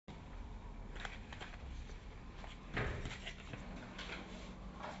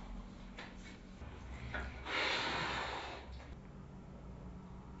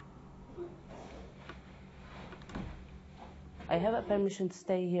I have a permission to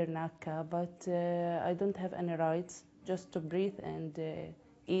stay here in Akka, but I don't have any rights, just to breathe and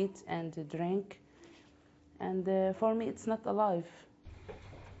eat and drink. And for me, it's not alive.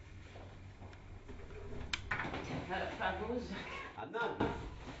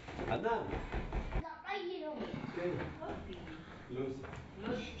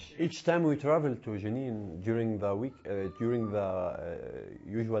 Each time we travel to Jenin during the week,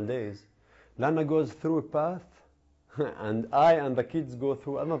 usual days, Lana goes through a path, and I and the kids go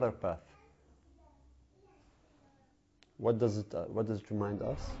through another path. What does it remind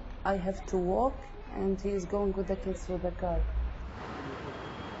us? I have to walk, and he is going with the kids with the car.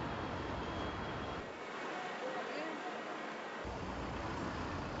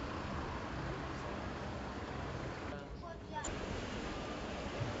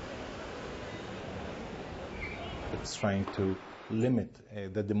 It's trying to limit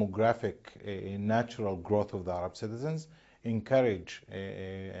the demographic natural growth of the Arab citizens, encourage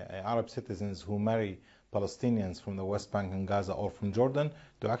Arab citizens who marry Palestinians from the West Bank and Gaza or from Jordan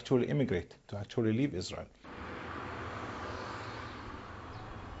to actually immigrate, to actually leave Israel.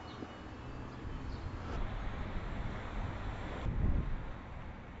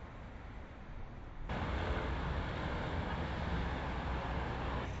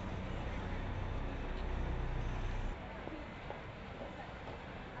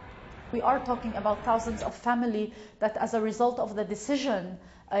 We are talking about thousands of families that, as a result of the decision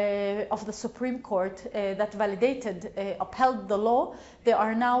of the Supreme Court that validated, upheld the law, they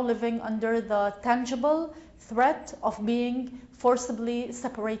are now living under the tangible threat of being forcibly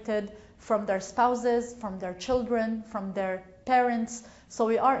separated from their spouses, from their children, from their parents. So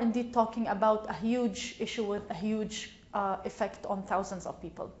we are indeed talking about a huge issue with a huge effect on thousands of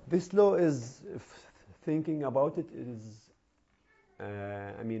people. This law is, thinking about it, is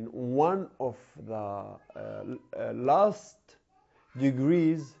one of the last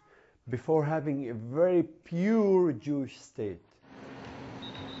degrees before having a very pure Jewish state.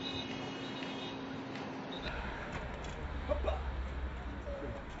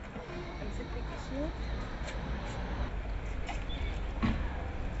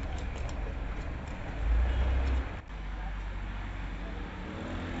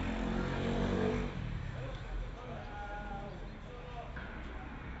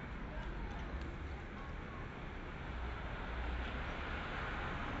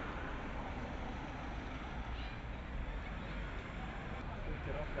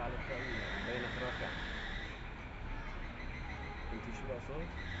 رافع على الطاولة بينك رافع انت شو بقى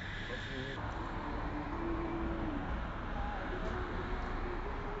صوت؟